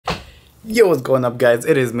Yo, what's going up, guys?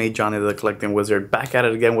 It is me, Johnny the Collecting Wizard, back at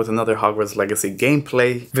it again with another Hogwarts Legacy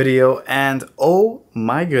gameplay video. And oh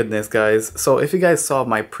my goodness, guys. So if you guys saw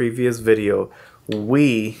my previous video,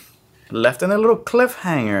 we left in a little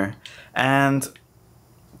cliffhanger. And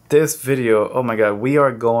this video, oh my god, we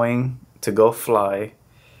are going to go fly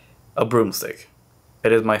a broomstick.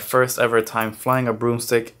 It is my first ever time flying a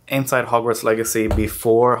broomstick inside Hogwarts Legacy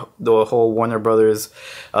before the whole Warner Brothers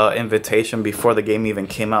invitation, before the game even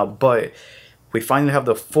came out. But we finally have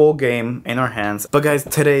the full game in our hands. But guys,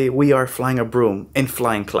 today we are flying a broom in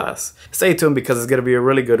flying class. Stay tuned because it's going to be a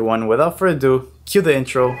really good one. Without further ado, cue the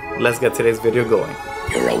intro. Let's get today's video going.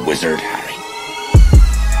 You're a wizard, Harry.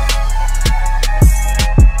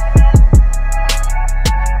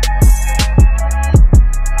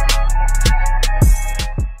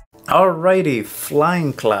 Alrighty,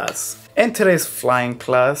 flying class. In today's flying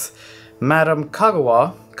class, Madam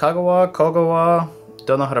Kagawa,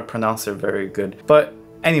 don't know how to pronounce it very good. But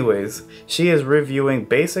anyways, she is reviewing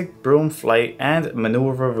basic broom flight and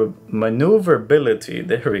maneuverability.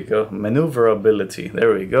 There we go, maneuverability.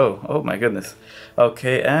 There we go. Oh my goodness.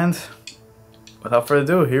 Okay, and without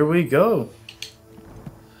further ado, here we go.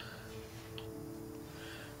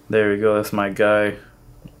 There we go, that's my guy.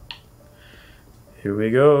 Here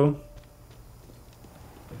we go.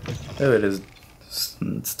 Oh, it is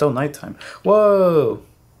still nighttime. Whoa!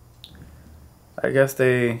 I guess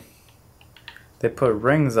they put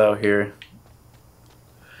rings out here.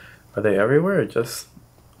 Are they everywhere or just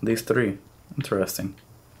these three? Interesting.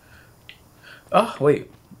 Oh,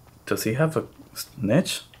 wait. Does he have a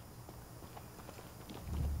snitch?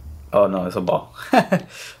 Oh no, it's a ball. I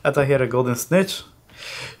thought he had a golden snitch.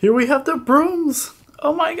 Here we have the brooms!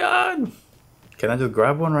 Oh my god! Can I just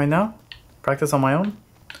grab one right now? Practice on my own?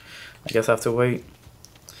 I guess I have to wait.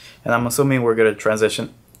 And I'm assuming we're gonna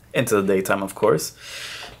transition into the daytime, of course.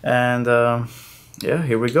 And yeah,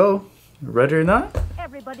 here we go. Ready or not?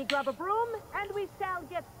 Everybody grab a broom and we shall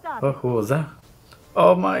get started. Oh, who was that?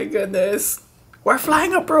 Oh my goodness. We're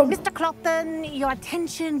flying a broom. Mr. Clopton, your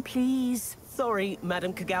attention, please. Sorry,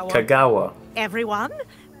 Madam Kagawa. Kagawa. Everyone,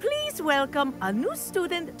 please welcome a new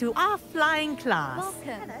student to our flying class.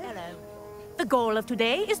 Welcome. Hello. The goal of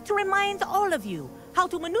today is to remind all of you how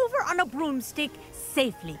to maneuver on a broomstick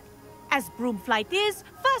safely, as broom flight is,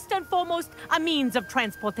 first and foremost, a means of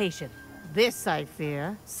transportation. This, I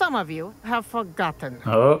fear, some of you have forgotten.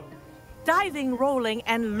 Oh. Diving, rolling,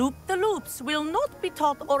 and loop-the-loops will not be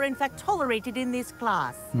taught or in fact tolerated in this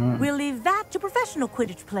class. We'll leave that to professional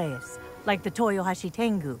Quidditch players, like the Toyohashi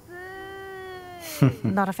Tengu.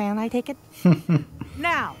 Not a fan, I take it?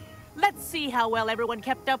 Now, let's see how well everyone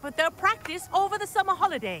kept up with their practice over the summer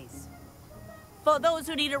holidays. For those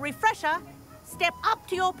who need a refresher, step up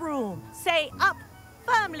to your broom, say up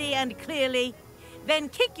firmly and clearly, then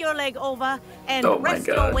kick your leg over and rest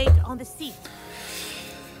your weight on the seat.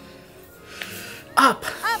 Up!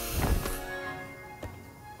 Up!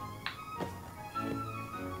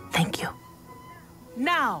 Thank you.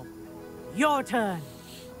 Now, your turn.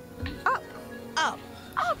 Up. Up.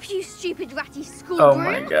 Up, you stupid ratty school Oh broom.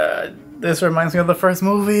 my god. This reminds me of the first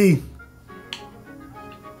movie.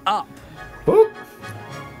 Up. Whoop.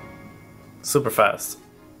 Super fast.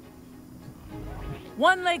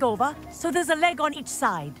 One leg over, so there's a leg on each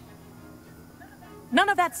side. None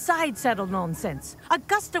of that side saddle nonsense. A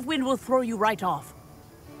gust of wind will throw you right off.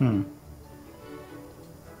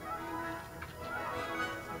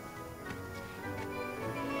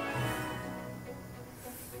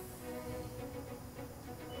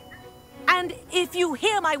 And if you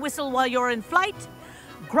hear my whistle while you're in flight,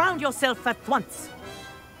 ground yourself at once.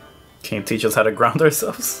 Can you teach us how to ground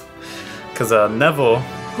ourselves? Because Neville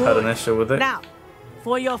had an issue with it. Now,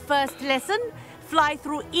 for your first lesson, fly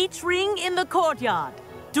through each ring in the courtyard.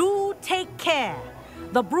 Do take care.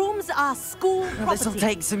 The brooms are school property. This'll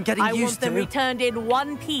take some getting I want used them to. returned in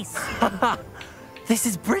one piece. This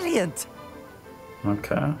is brilliant.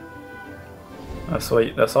 Okay. That's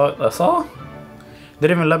all? That's all?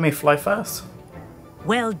 Didn't even let me fly fast.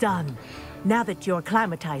 Well done. Now that you're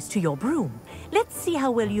acclimatized to your broom, let's see how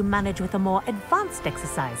well you manage with a more advanced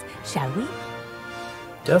exercise, shall we?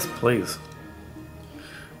 Yes, please.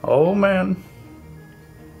 Oh man.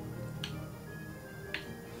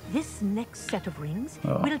 This next set of rings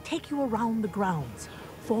will take you around the grounds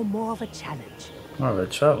for more of a challenge. More of a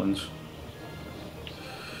challenge.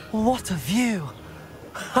 What a view.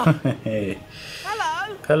 Hey.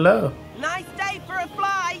 Hello. Hello. Nice day for a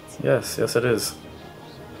flight. Yes, yes it is.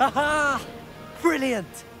 Haha.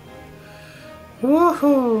 Brilliant.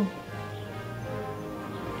 Woohoo!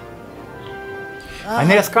 I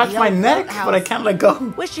need to scratch the my old neck, boathouse. but I can't let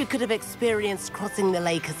go. Wish you could have experienced crossing the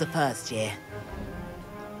lake as a first year.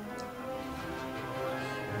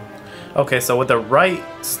 Okay, so with the right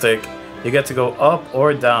stick, you get to go up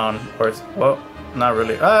or down, or, well, not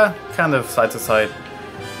really, kind of side to side.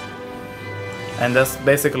 And that's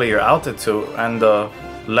basically your altitude, and the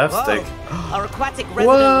left Whoa. stick. Our aquatic resident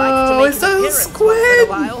likes to Whoa, make it's an a appearance squid!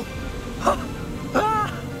 once in a while.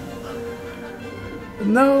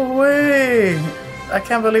 No way! I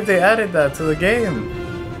can't believe they added that to the game.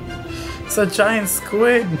 It's a giant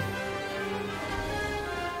squid.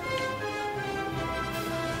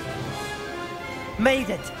 Made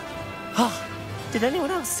it. Oh, did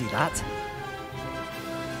anyone else see that?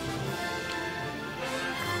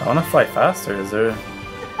 I wanna fly faster, is there?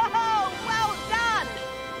 Oh, well done!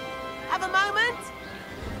 Have a moment?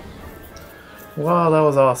 Wow, that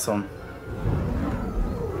was awesome.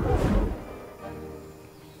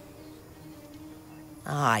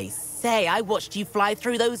 I say, I watched you fly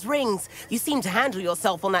through those rings. You seem to handle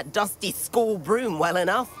yourself on that dusty school broom well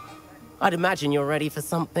enough. I'd imagine you're ready for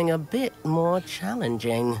something a bit more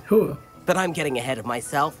challenging. Who? But I'm getting ahead of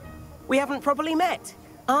myself. We haven't properly met.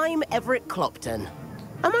 I'm Everett Clopton.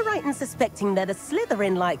 Am I right in suspecting that a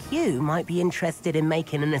Slytherin like you might be interested in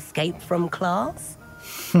making an escape from class?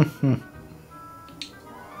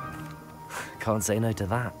 Can't say no to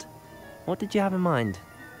that. What did you have in mind?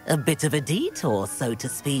 A bit of a detour, so to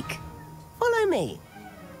speak. Follow me.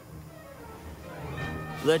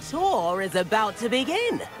 The tour is about to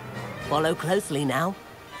begin. Follow closely now.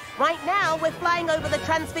 Right now, we're flying over the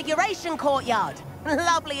Transfiguration Courtyard.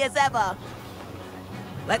 Lovely as ever.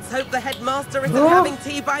 Let's hope the headmaster isn't having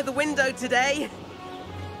tea by the window today.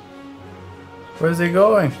 Where's he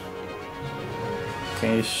going?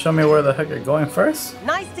 Can you show me where the heck you're going first?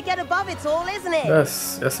 Nice to get above it all, isn't it?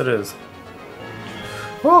 Yes, yes it is.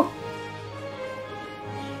 Whoa!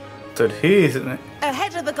 Dude, he's...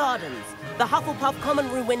 Ahead of the gardens, the Hufflepuff common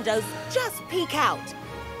room windows just peek out.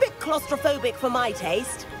 Bit claustrophobic for my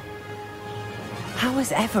taste. How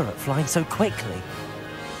is Everett flying so quickly?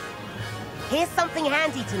 Here's something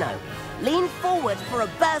handy to know. Lean forward for a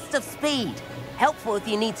burst of speed. Helpful if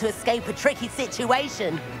you need to escape a tricky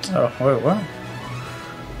situation. Oh, wait, what?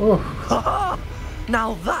 Oh,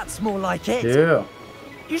 Now that's more like it. yeah.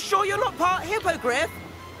 You sure you're not part hippogriff?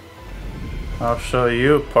 I'll show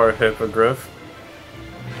you part hippogriff.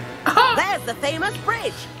 There's the famous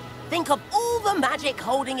bridge. Think of all the magic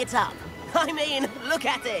holding it up. I mean, look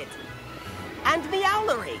at it. And the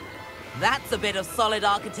owlery. That's a bit of solid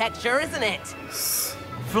architecture, isn't it?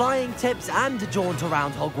 Flying tips and a jaunt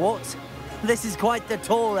around Hogwarts. This is quite the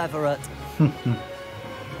tour, Everett.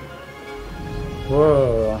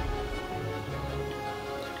 Whoa.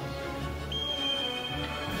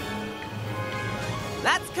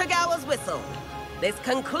 That's Kagawa's whistle. This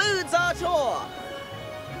concludes our tour.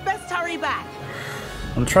 Best hurry back.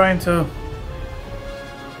 I'm trying to...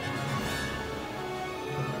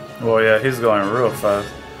 Oh yeah, he's going real fast.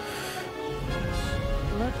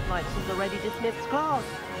 Looks like she's already dismissed class.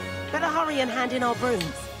 Better hurry and hand in our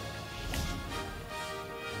brooms.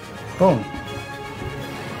 Boom.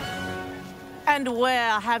 And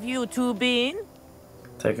where have you two been?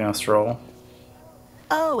 Taking a stroll.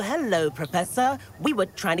 Oh, hello, Professor. We were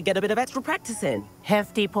trying to get a bit of extra practice in.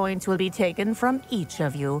 Hefty points will be taken from each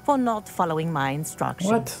of you for not following my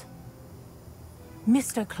instructions. What?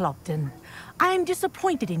 Mr. Clopton, I'm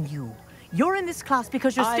disappointed in you. You're in this class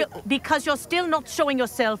because you're still not showing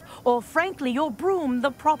yourself, or frankly, your broom,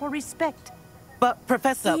 the proper respect. But,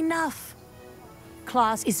 Professor... Enough.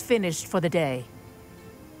 Class is finished for the day.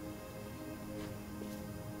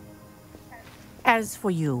 As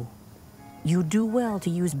for you, you do well to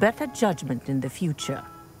use better judgment in the future.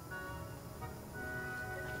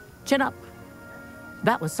 Chin up.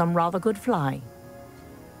 That was some rather good flying.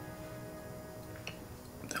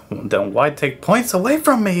 Then why take points away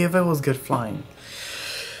from me if it was good flying?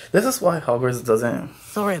 This is why Hogwarts doesn't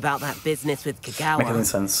Sorry about that business with make any Kagawa.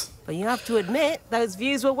 sense. But you have to admit, those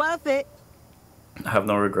views were worth it. I have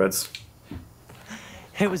no regrets.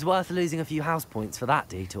 It was worth losing a few house points for that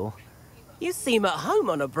detour. You seem at home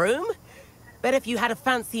on a broom. Bet if you had a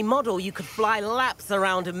fancy model, you could fly laps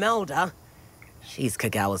around Imelda. She's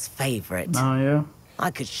Kagawa's favorite. Oh yeah?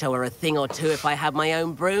 I could show her a thing or two if I had my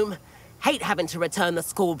own broom. Hate having to return the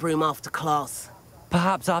school broom after class.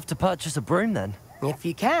 Perhaps I have to purchase a broom then. If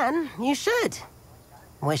you can, you should.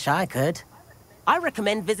 Wish I could. I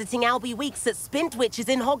recommend visiting Albie Weeks at Spintwitches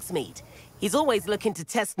in Hogsmeade. He's always looking to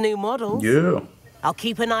test new models. Yeah. I'll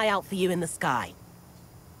keep an eye out for you in the sky.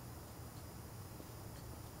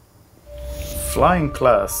 Flying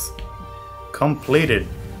class completed.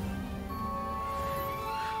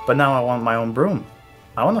 But now I want my own broom.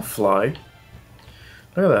 I want to fly.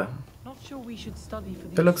 Look at that. Not sure we should study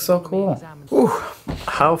for It looks so cool. Ooh,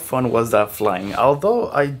 how fun was that flying? Although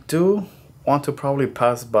I do want to probably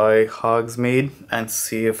pass by Hogsmeade and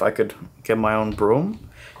see if I could get my own broom.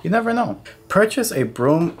 You never know. Purchase a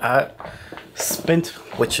broom at Spint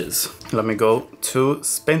Witches. Let me go to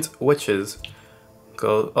Spint Witches.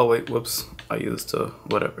 Go, oh wait, whoops. I used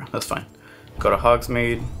whatever, that's fine. Go to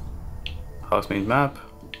Hogsmeade. Hogsmeade map.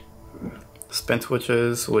 Spint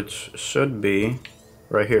Witches, which should be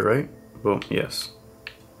right here, right? Boom, yes.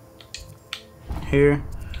 Here.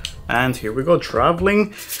 And here we go,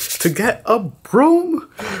 traveling to get a broom.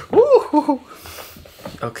 Woo!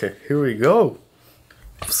 Okay, here we go.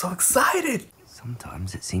 I'm so excited.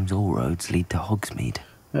 Sometimes it seems all roads lead to Hogsmeade.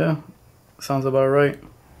 Yeah, sounds about right.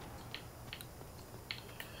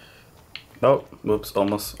 Oh, whoops,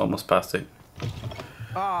 almost passed it.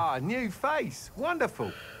 Ah, new face.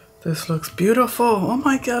 Wonderful. This looks beautiful. Oh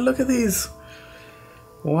my god, look at these.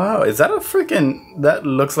 Wow, is that a freaking... That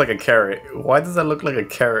looks like a carrot. Why does that look like a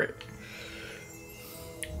carrot?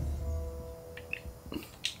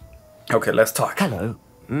 Okay, let's talk. Hello,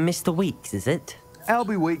 Mr. Weeks, is it?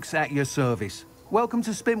 Albie Weeks at your service. Welcome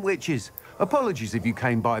to Spint Witches. Apologies if you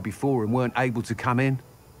came by before and weren't able to come in.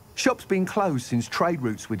 Shop's been closed since trade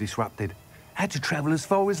routes were disrupted. Had to travel as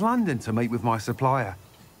far as London to meet with my supplier.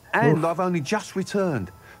 And Oof. I've only just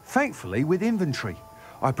returned, thankfully with inventory.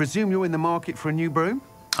 I presume you're in the market for a new broom?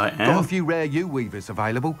 I am. Got a few rare U-weavers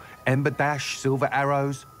available. Ember Dash, Silver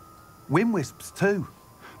Arrows. Wind Wisps too.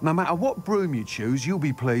 No matter what broom you choose, you'll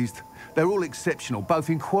be pleased. They're all exceptional, both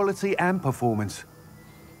in quality and performance.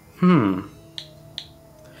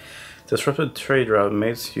 Disrupted trade route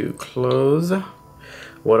makes you close.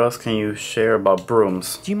 What else can you share about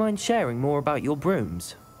brooms? Do you mind sharing more about your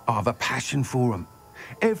brooms? I've a passion for them.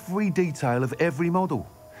 Every detail of every model.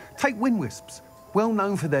 Take Wind Wisps, well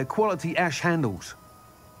known for their quality ash handles.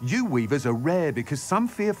 U-weavers are rare because some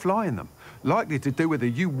fear flying them, likely to do with the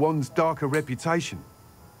U-wand's darker reputation.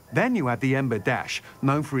 Then you have the Ember Dash,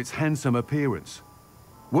 known for its handsome appearance.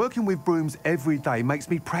 Working with brooms every day makes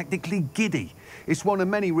me practically giddy. It's one of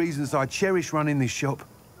many reasons I cherish running this shop.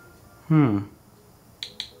 You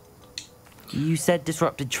said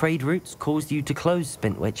disrupted trade routes caused you to close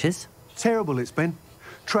Spint Witches? Terrible it's been.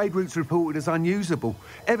 Trade routes reported as unusable.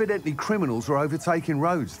 Evidently criminals are overtaking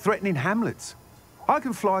roads, threatening hamlets. I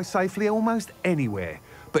can fly safely almost anywhere,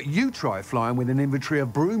 but you try flying with an inventory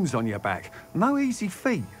of brooms on your back. No easy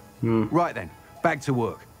feat. Right then, back to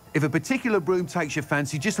work. If a particular broom takes your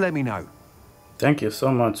fancy, just let me know. Thank you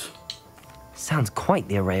so much. Sounds quite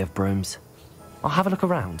the array of brooms. I'll have a look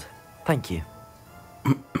around. Thank you.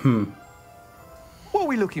 What are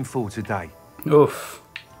we looking for today? Oof.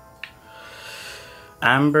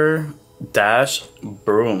 Amber Dash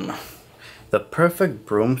Broom. The perfect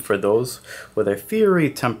broom for those with a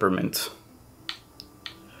fiery temperament.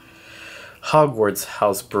 Hogwarts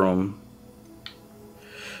House Broom.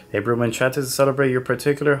 A broom enchanted to celebrate your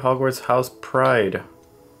particular Hogwarts house pride.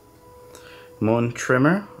 Moon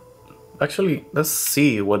Trimmer. Actually, let's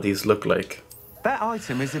see what these look like. That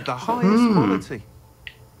item is of the highest quality.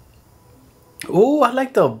 Oh, I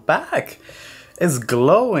like the back. It's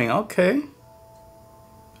glowing. Okay.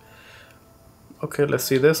 Okay, let's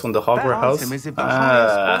see this one. The Hogwarts house. That item is of the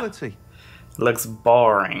highest quality. Looks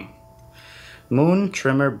boring. Moon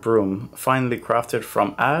Trimmer Broom. Finely crafted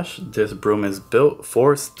from ash, this broom is built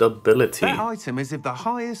for stability. That item is of the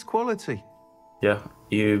highest quality. Yeah,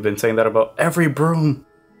 you've been saying that about every broom.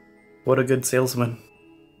 What a good salesman.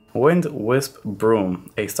 Wind Wisp Broom.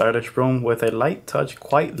 A stylish broom with a light touch,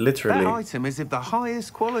 quite literally. That item is of the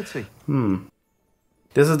highest quality.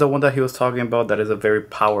 This is the one that he was talking about that is a very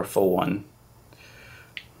powerful one.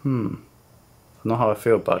 I don't know how I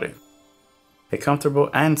feel about it. A comfortable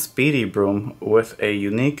and speedy broom with a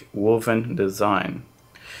unique woven design.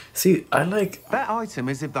 See, I like... That item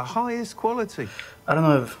is of the highest quality. I don't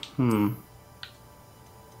know if...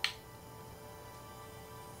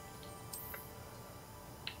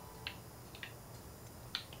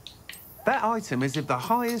 That item is of the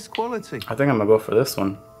highest quality. I think I'm gonna go for this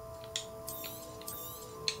one.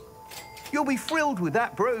 You'll be thrilled with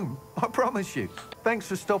that broom, I promise you. Thanks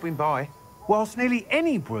for stopping by. Whilst nearly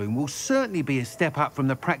any broom will certainly be a step up from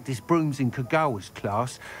the practice brooms in Kagawa's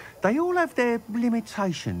class, they all have their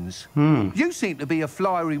limitations. You seem to be a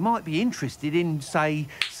flyer who might be interested in, say,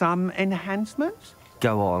 some enhancements?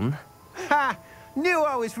 Go on. Ha! Knew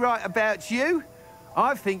I was right about you.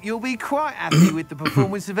 I think you'll be quite happy with the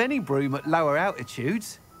performance of any broom at lower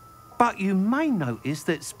altitudes. But you may notice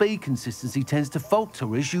that speed consistency tends to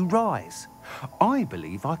falter as you rise. I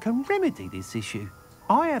believe I can remedy this issue.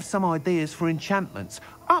 I have some ideas for enchantments,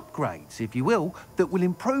 upgrades, if you will, that will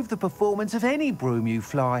improve the performance of any broom you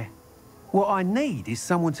fly. What I need is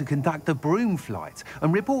someone to conduct a broom flight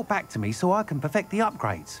and report back to me so I can perfect the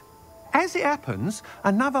upgrades. As it happens,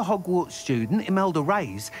 another Hogwarts student, Imelda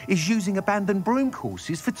Reyes, is using abandoned broom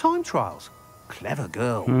courses for time trials. Clever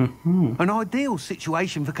girl. An ideal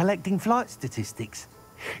situation for collecting flight statistics.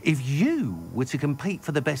 If you were to compete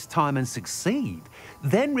for the best time and succeed,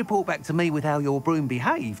 then report back to me with how your broom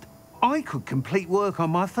behaved, I could complete work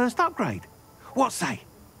on my first upgrade. What say?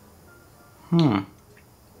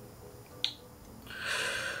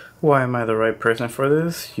 Why am I the right person for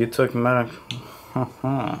this? You took medic.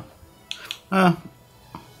 Yeah,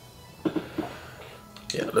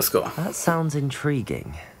 let's go. That sounds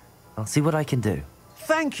intriguing. I'll see what I can do.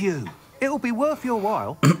 Thank you. It'll be worth your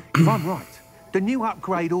while. If I'm right, the new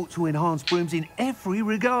upgrade ought to enhance brooms in every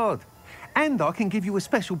regard. And I can give you a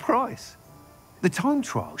special price. The time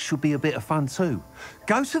trial should be a bit of fun too.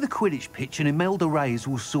 Go to the Quidditch pitch and Imelda Reyes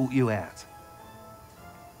will sort you out.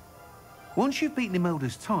 Once you've beaten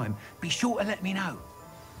Imelda's time, be sure to let me know.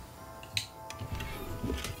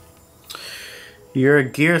 Your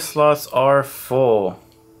gear slots are full.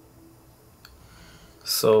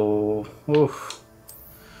 So, oof.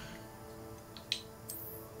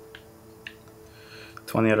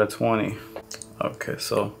 20 out of 20. Okay,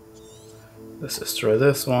 so let's destroy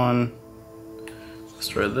this one.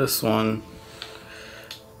 Destroy this one.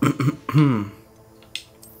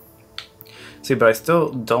 See, but I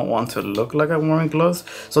still don't want to look like I'm wearing gloves.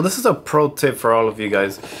 So this is a pro tip for all of you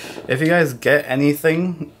guys. If you guys get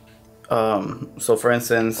anything, so for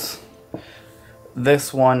instance,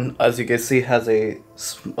 this one, as you can see, has a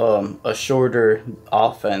shorter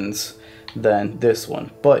offense than this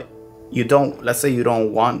one. But you don't, let's say you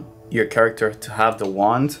don't want your character to have the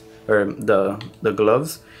wand or the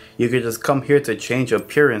gloves. You could just come here to change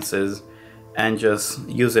appearances and just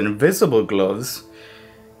use invisible gloves,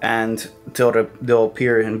 and they'll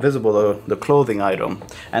appear invisible, the clothing item.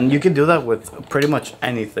 And you can do that with pretty much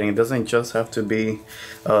anything. It doesn't just have to be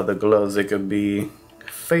the gloves. It could be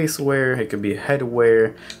face wear, it could be head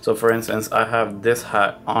wear. So for instance, I have this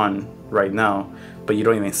hat on right now, but you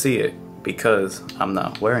don't even see it because I'm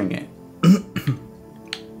not wearing it.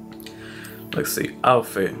 Let's see,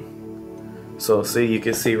 outfit. So see, you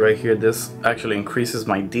can see right here, this actually increases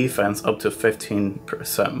my defense up to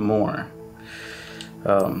 15% more.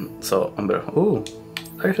 So I'm gonna, ooh,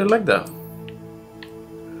 I actually like that.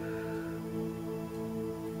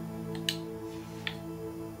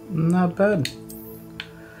 Not bad.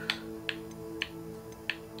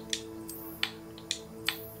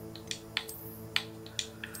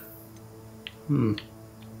 Now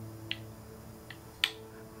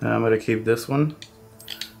I'm gonna keep this one,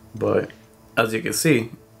 but as you can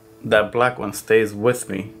see, that black one stays with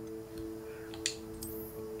me.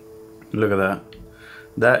 Look at that.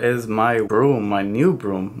 That is my broom, my new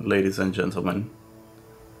broom, ladies and gentlemen.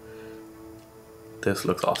 This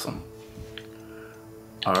looks awesome.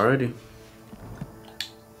 Alrighty.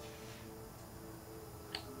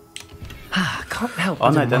 Can't help but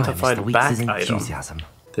Unidentified admire Mr. back Weeks' item. enthusiasm.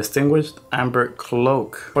 Distinguished amber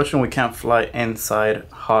cloak. Fortunately, we can't fly inside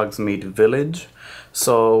Hogsmeade Village,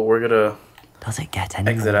 so we're gonna Does it get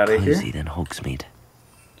any exit more out of here. cozy than Hogsmeade?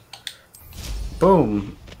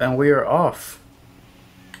 Boom, and we are off.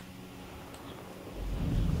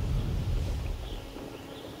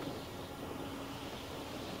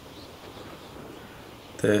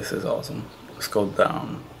 This is awesome. Let's go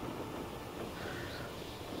down.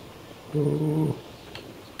 Ooh.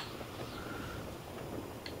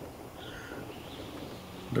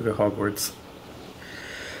 Look at Hogwarts.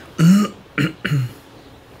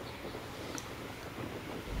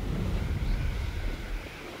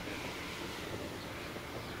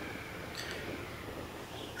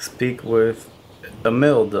 Speak with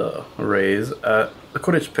Imelda Reyes at the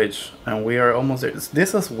Quidditch pitch, and we are almost there.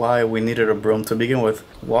 This is why we needed a broom to begin with.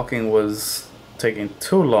 Walking was taking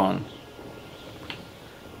too long.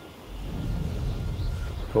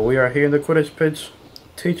 But we are here in the Quidditch pitch.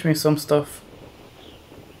 Teach me some stuff.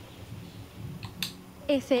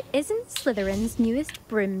 If it isn't Slytherin's newest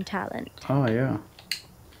broom talent. Oh yeah.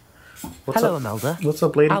 What's Hello, up? Imelda. What's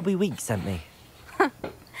up, lady? Albie Weeks sent me.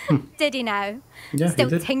 Did he now? Yeah, he Still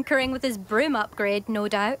did. tinkering with his broom upgrade, no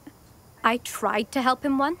doubt. I tried to help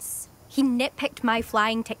him once. He nitpicked my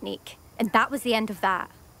flying technique, and that was the end of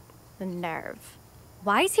that. The nerve.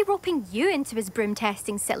 Why is he roping you into his broom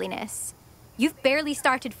testing silliness? You've barely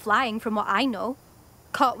started flying from what I know.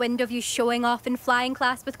 Caught wind of you showing off in flying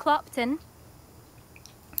class with Clopton.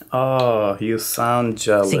 Oh, you sound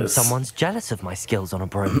jealous. Seems someone's jealous of my skills on a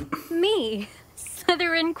broom. Me?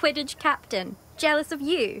 Slytherin Quidditch captain. Jealous of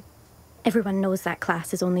you? Everyone knows that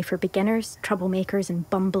class is only for beginners, troublemakers, and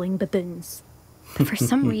bumbling baboons. But for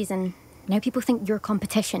some reason, now people think you're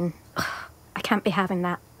competition. Ugh, I can't be having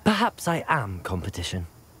that. Perhaps I am competition.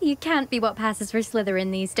 You can't be what passes for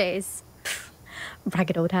Slytherin these days. Pfft,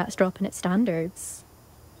 ragged old hat's dropping its standards.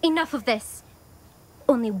 Enough of this.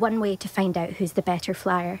 Only one way to find out who's the better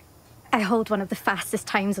flyer. I hold one of the fastest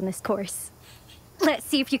times on this course. Let's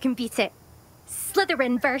see if you can beat it.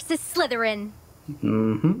 Slytherin versus Slytherin.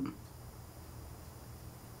 Mm-hmm.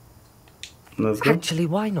 Let's go. Actually,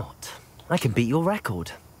 why not? I can beat your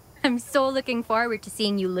record. I'm so looking forward to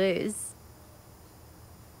seeing you lose.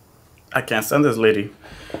 I can't stand this lady.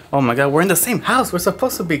 Oh my god, we're in the same house. We're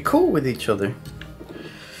supposed to be cool with each other.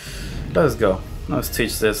 Let's go. Let's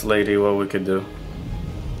teach this lady what we could do.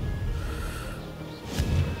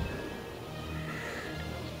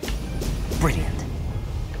 Brilliant.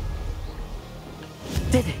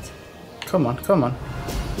 Did it. Come on, come on.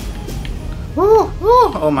 Woo,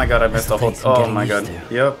 woo. Oh my god, I missed the whole... Oh my god.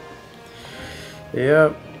 Yep.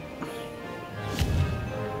 Yep.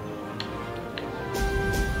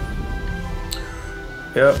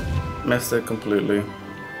 Yep. Missed it completely.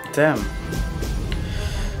 Damn.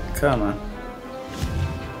 Come on.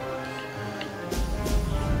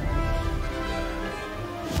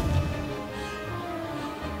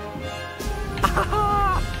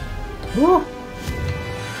 Woo.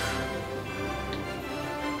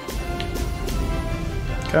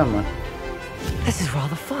 Come on. This is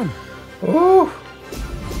rather fun. Ooh.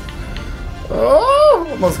 Oh!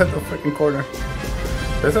 Almost hit the freaking corner.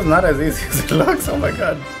 This is not as easy as it looks. Oh my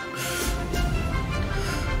god.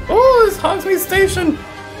 Oh, this Hogsmeade Station.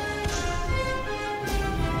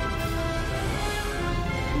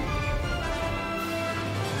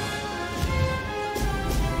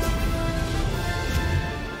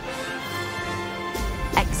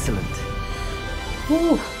 Excellent.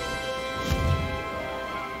 Ooh.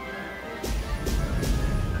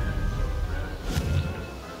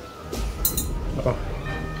 Oh.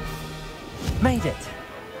 Made it.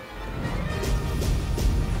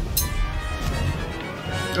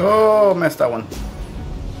 Oh, missed that one.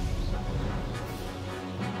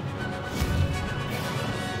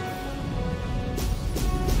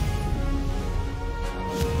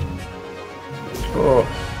 Oh.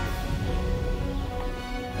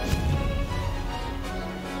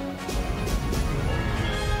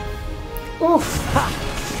 Oof.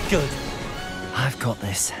 Ha! Good. I've got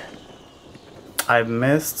this. I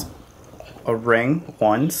missed a ring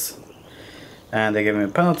once, and they gave me a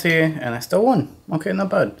penalty, and I still won. Okay, not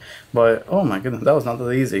bad. But oh my goodness, that was not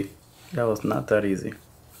that easy. That was not that easy.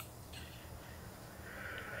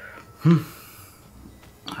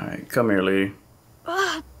 Alright, come here, lady.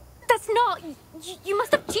 That's not... You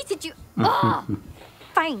must have cheated, you...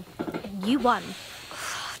 Fine. You won.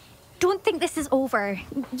 Don't think this is over.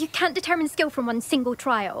 You can't determine skill from one single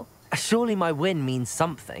trial. Surely my win means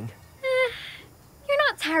something. You're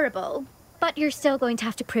not terrible, but you're still going to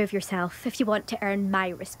have to prove yourself if you want to earn my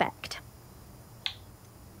respect.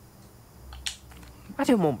 I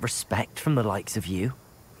don't want respect from the likes of you.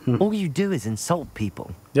 All you do is insult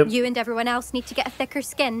people. Yep. You and everyone else need to get a thicker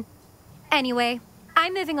skin. Anyway,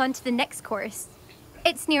 I'm moving on to the next course.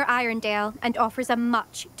 It's near Irondale and offers a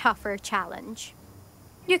much tougher challenge.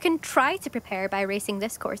 You can try to prepare by racing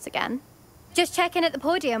this course again. Just check in at the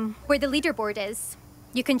podium, where the leaderboard is.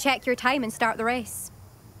 You can check your time and start the race.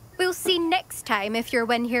 We'll see next time if your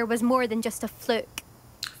win here was more than just a fluke.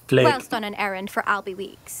 Whilst on an errand for Albie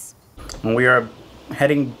Weeks. We are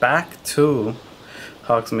heading back to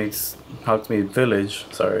Hogsmeade Village,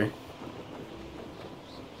 sorry.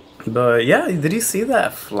 But yeah, did you see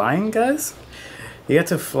that flying, guys? You get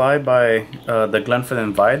to fly by the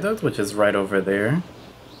Glenfinnan Viaduct, which is right over there.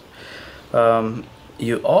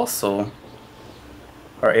 You also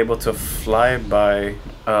are able to fly by,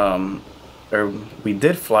 or we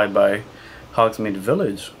did fly by Hogsmeade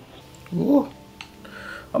Village. Ooh.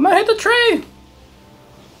 I'm gonna hit the tree!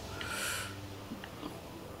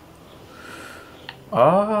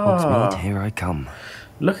 Hogsmeade, here I come.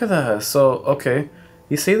 Look at that. So, okay.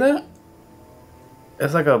 You see that?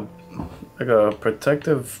 It's like a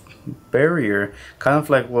protective barrier. Kind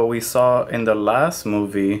of like what we saw in the last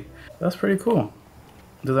movie. That's pretty cool.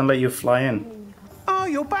 Doesn't let you fly in. Oh,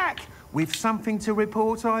 you're back. With something to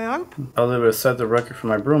report, I hope? I was able to set the record for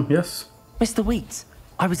my broom, yes. Mr. Weeks,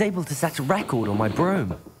 I was able to set a record on my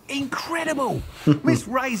broom. Incredible! Miss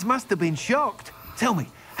Reyes must have been shocked. Tell me,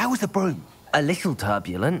 how was the broom? A little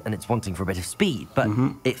turbulent, and it's wanting for a bit of speed, but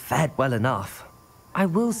it fared well enough. I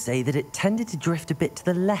will say that it tended to drift a bit to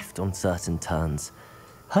the left on certain turns.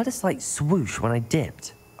 Heard a slight swoosh when I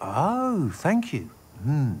dipped. Oh, thank you.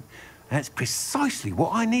 That's precisely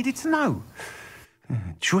what I needed to know.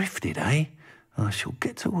 Drifted, eh? I shall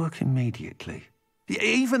get to work immediately.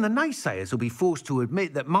 Even the naysayers will be forced to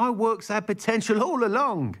admit that my work's had potential all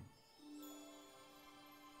along.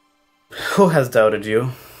 Who has doubted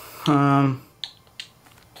you?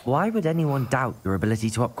 Why would anyone doubt your ability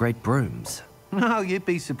to upgrade brooms? No, you'd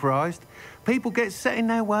be surprised. People get set in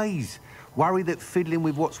their ways, worry that fiddling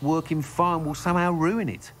with what's working fine will somehow ruin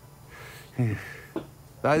it.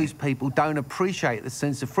 Those people don't appreciate the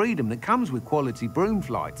sense of freedom that comes with quality broom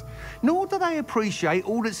flight, nor do they appreciate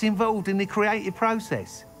all that's involved in the creative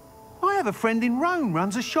process. I have a friend in Rome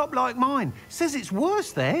runs a shop like mine, says it's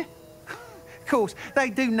worse there. Of course, they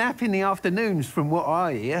do nap in the afternoons from what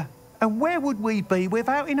I hear. And where would we be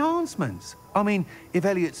without enhancements? I mean, if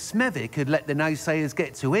Elliot Smethwick had let the naysayers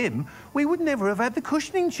get to him, we would never have had the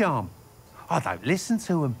cushioning charm. I don't listen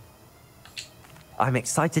to them. I'm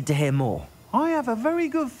excited to hear more. I have a very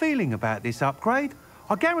good feeling about this upgrade.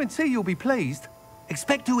 I guarantee you'll be pleased.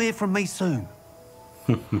 Expect to hear from me soon.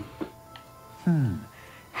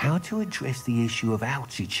 How to address the issue of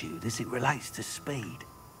altitude as it relates to speed?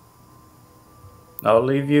 I'll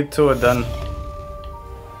leave you to it then.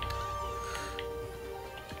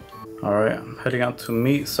 Alright, I'm heading out to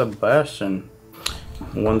meet Sebastian.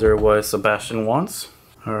 Wonder what Sebastian wants?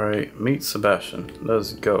 Alright, meet Sebastian.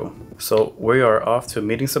 Let's go. So we are off to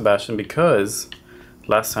meeting Sebastian because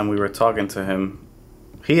last time we were talking to him,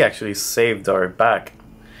 he actually saved our back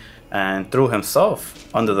and threw himself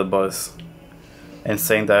under the bus and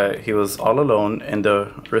saying that he was all alone in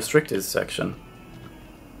the restricted section.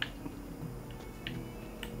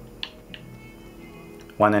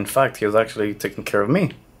 When in fact he was actually taking care of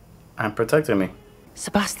me and protecting me.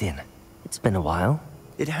 Sebastian, it's been a while.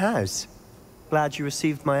 It has. Glad you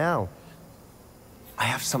received my owl. I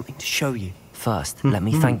have something to show you. First, let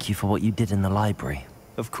me thank you for what you did in the library.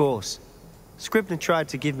 Of course. Scribner tried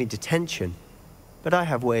to give me detention, but I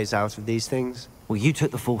have ways out of these things. Well, you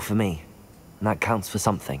took the fall for me, and that counts for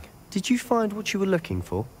something. Did you find what you were looking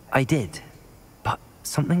for? I did, but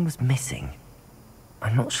something was missing.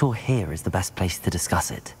 I'm not sure here is the best place to discuss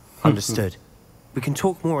it. Understood. We can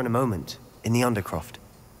talk more in a moment, in the Undercroft.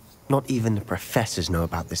 Not even the professors know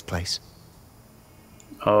about this place.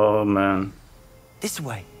 Oh man. This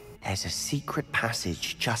way. There's a secret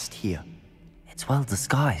passage just here. It's well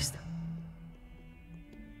disguised.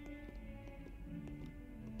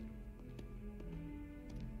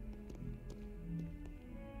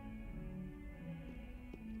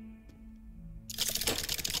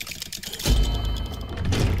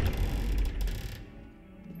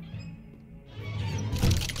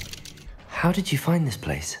 How did you find this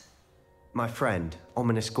place? My friend,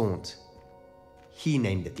 Ominous Gaunt. He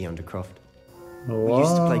named it the Undercroft. Wow. We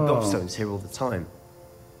used to play gobstones here all the time.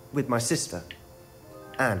 With my sister,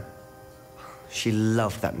 Anne. She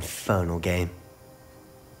loved that infernal game.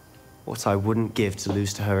 What I wouldn't give to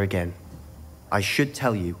lose to her again. I should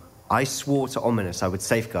tell you, I swore to Ominous I would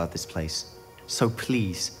safeguard this place. So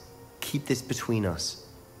please, keep this between us.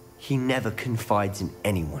 He never confides in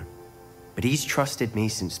anyone. But he's trusted me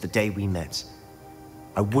since the day we met.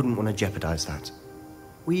 I wouldn't want to jeopardize that.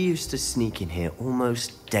 We used to sneak in here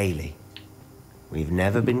almost daily. We've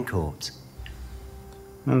never been caught.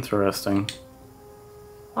 Interesting.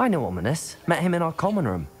 I know Ominous. Met him in our common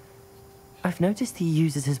room. I've noticed he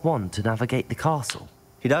uses his wand to navigate the castle.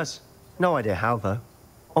 He does. No idea how, though.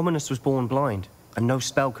 Ominous was born blind, and no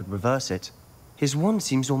spell could reverse it. His wand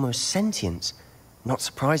seems almost sentient. Not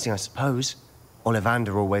surprising, I suppose.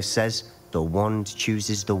 Ollivander always says, the wand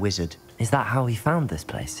chooses the wizard. Is that how he found this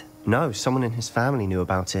place? No, someone in his family knew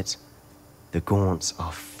about it. The Gaunts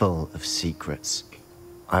are full of secrets.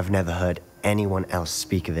 I've never heard anyone else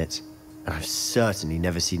speak of it, and I've certainly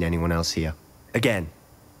never seen anyone else here. Again,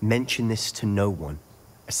 mention this to no one,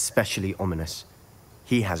 especially Ominous.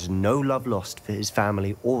 He has no love lost for his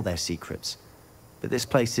family or their secrets, but this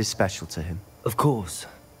place is special to him. Of course.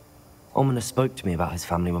 Ominous spoke to me about his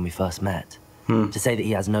family when we first met. To say that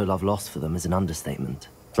he has no love lost for them is an understatement.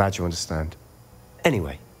 Glad you understand.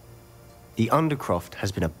 Anyway, the Undercroft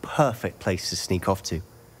has been a perfect place to sneak off to,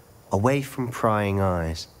 away from prying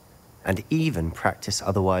eyes, and even practice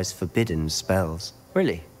otherwise forbidden spells.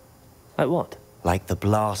 Really? Like what? Like the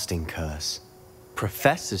blasting curse.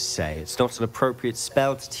 Professors say it's not an appropriate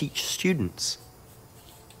spell to teach students.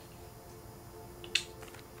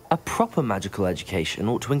 A proper magical education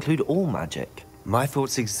ought to include all magic. My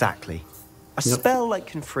thoughts exactly. A spell like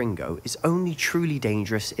Confringo is only truly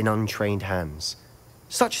dangerous in untrained hands.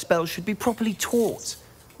 Such spells should be properly taught,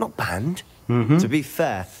 not banned. To be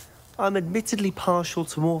fair, I'm admittedly partial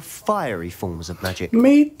to more fiery forms of magic.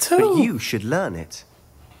 Me too. But you should learn it.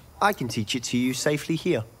 I can teach it to you safely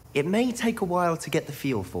here. It may take a while to get the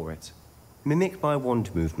feel for it. Mimic my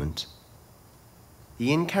wand movement.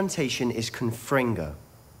 The incantation is Confringo.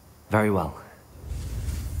 Very well.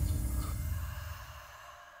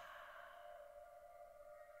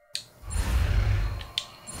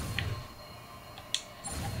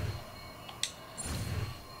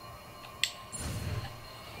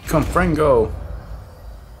 Confringo.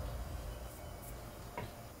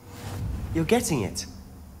 You're getting it.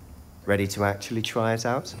 Ready to actually try it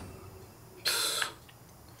out?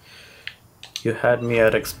 You had me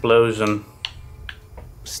at explosion.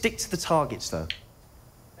 Stick to the targets, though.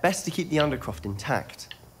 Best to keep the Undercroft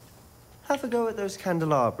intact. Have a go at those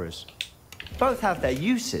candelabras. Both have their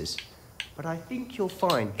uses, but I think you'll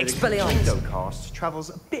find that a Confringo cast travels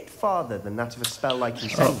a bit farther than that of a spell like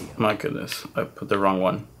Incendio. Oh my goodness, I put the wrong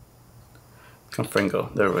one.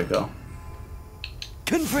 Confringo, there we go.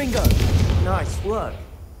 Confringo! Nice work.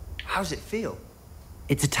 How's it feel?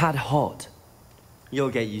 It's a tad hot. You'll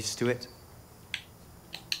get used to it.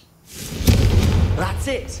 That's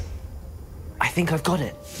it! I think I've got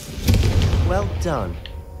it. Well done.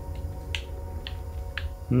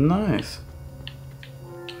 Nice.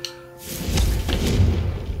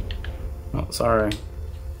 Oh, sorry.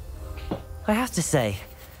 I have to say,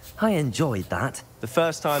 I enjoyed that. The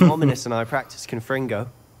first time Ominous and I practiced Confringo,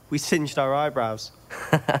 we singed our eyebrows.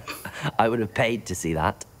 I would have paid to see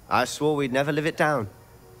that. I swore we'd never live it down.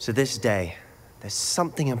 So this day, there's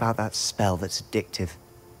something about that spell that's addictive.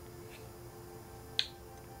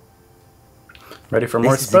 Ready for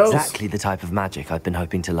more This is spells? exactly the type of magic I've been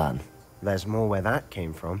hoping to learn. There's more where that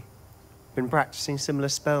came from. Been practicing similar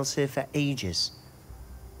spells here for ages.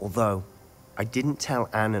 Although, I didn't tell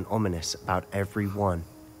Anne and Ominous about every one.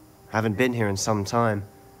 Haven't been here in some time.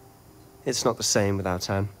 It's not the same without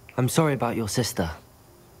Anne. I'm sorry about your sister.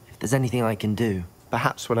 If there's anything I can do...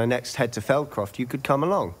 Perhaps when I next head to Feldcroft, you could come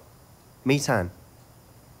along. Meet Anne.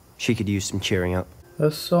 She could use some cheering up.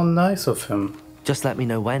 That's so nice of him. Just let me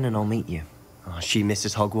know when and I'll meet you. Oh, she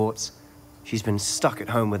misses Hogwarts. She's been stuck at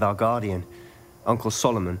home with our guardian, Uncle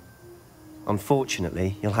Solomon.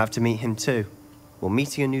 Unfortunately, you'll have to meet him too. Well,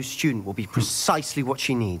 meeting a new student will be precisely what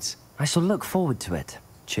she needs. I shall look forward to it.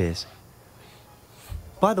 Cheers.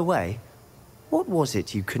 By the way, what was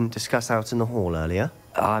it you couldn't discuss out in the hall earlier?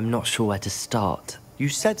 I'm not sure where to start. You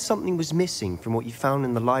said something was missing from what you found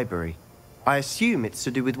in the library. I assume it's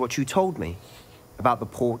to do with what you told me. About the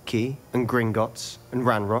Portkey, and Gringotts, and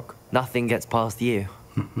Ranrock. Nothing gets past you.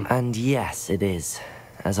 And yes, it is.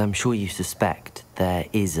 As I'm sure you suspect, there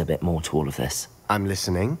is a bit more to all of this. I'm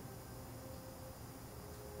listening.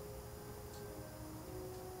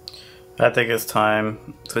 I think it's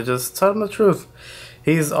time to just tell him the truth.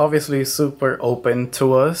 He's obviously super open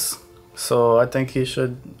to us, so I think he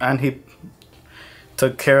should, and he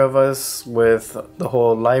took care of us with the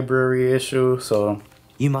whole library issue, so...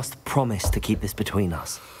 You must promise to keep this between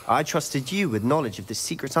us. I trusted you with knowledge of this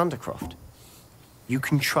secret Undercroft. You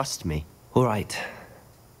can trust me. All right.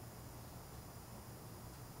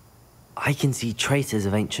 I can see traces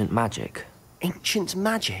of ancient magic. Ancient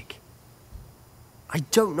magic? I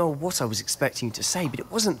don't know what I was expecting you to say, but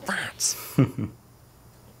it wasn't that.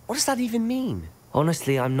 What does that even mean?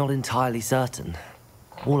 Honestly, I'm not entirely certain.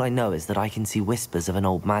 All I know is that I can see whispers of an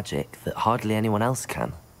old magic that hardly anyone else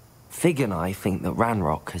can. Fig and I think that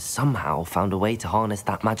Ranrock has somehow found a way to harness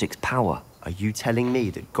that magic's power. Are you telling me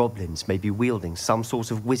that goblins may be wielding some sort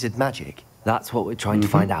of wizard magic? That's what we're trying to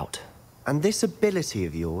find out. And this ability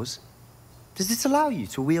of yours, does it allow you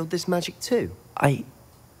to wield this magic too? I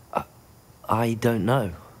don't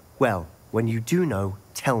know. Well, when you do know,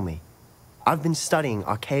 tell me. I've been studying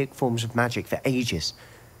archaic forms of magic for ages.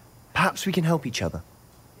 Perhaps we can help each other.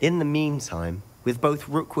 In the meantime, with both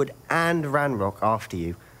Rookwood and Ranrock after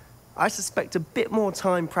you, I suspect a bit more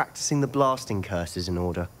time practicing the blasting curse is in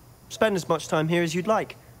order. Spend as much time here as you'd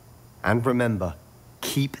like. And remember,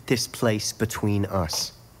 keep this place between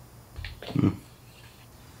us.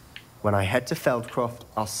 When I head to Feldcroft,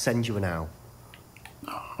 I'll send you an owl.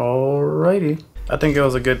 Alrighty. I think it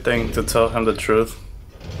was a good thing to tell him the truth.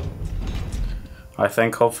 I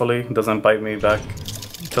think hopefully it doesn't bite me back.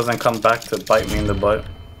 It doesn't come back to bite me in the butt.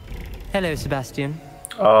 Hello, Sebastian.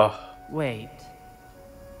 Wait.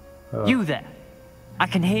 You there? I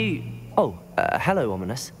can hear you. Oh, hello,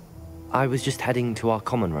 Ominous. I was just heading to our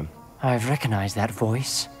common room. I've recognized that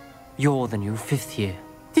voice. You're the new 5th year.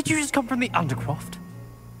 Did you just come from the Undercroft?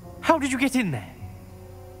 How did you get in there?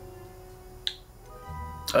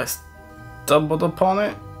 I stumbled upon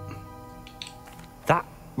it. That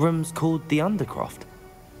room's called the Undercroft.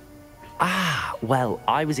 Well,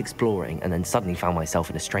 I was exploring and then suddenly found myself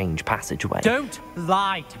in a strange passageway. Don't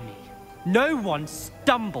lie to me. No one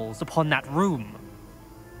stumbles upon that room.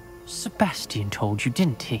 Sebastian told you,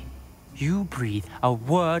 didn't he? You breathe a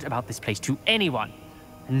word about this place to anyone,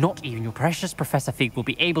 and not even your precious Professor Fig will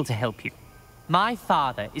be able to help you. My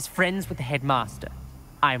father is friends with the headmaster.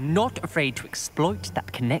 I am not afraid to exploit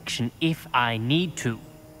that connection if I need to.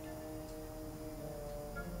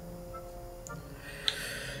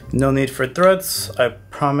 No need for threats. I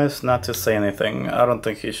promise not to say anything. I don't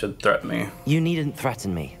think he should threaten me. You needn't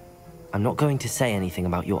threaten me. I'm not going to say anything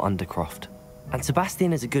about your Undercroft. And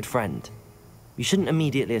Sebastian is a good friend. You shouldn't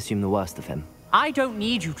immediately assume the worst of him. I don't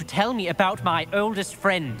need you to tell me about my oldest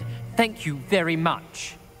friend. Thank you very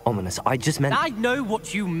much. Ominous, I just meant... I know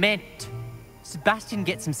what you meant. Sebastian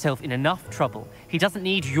gets himself in enough trouble. He doesn't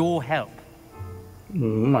need your help. Oh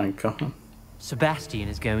my god. Sebastian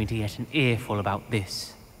is going to get an earful about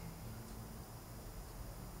this.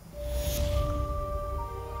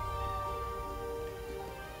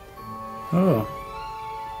 Oh.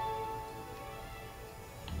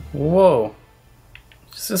 Whoa.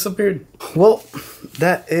 Just disappeared. Well,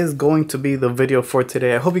 that is going to be the video for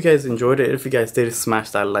today. I hope you guys enjoyed it. If you guys did,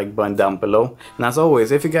 smash that like button down below. And as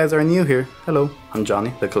always, if you guys are new here, hello, I'm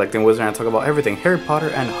Johnny, the Collecting Wizard, and I talk about everything Harry Potter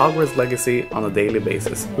and Hogwarts Legacy on a daily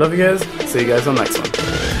basis. Love you guys. See you guys on the next one.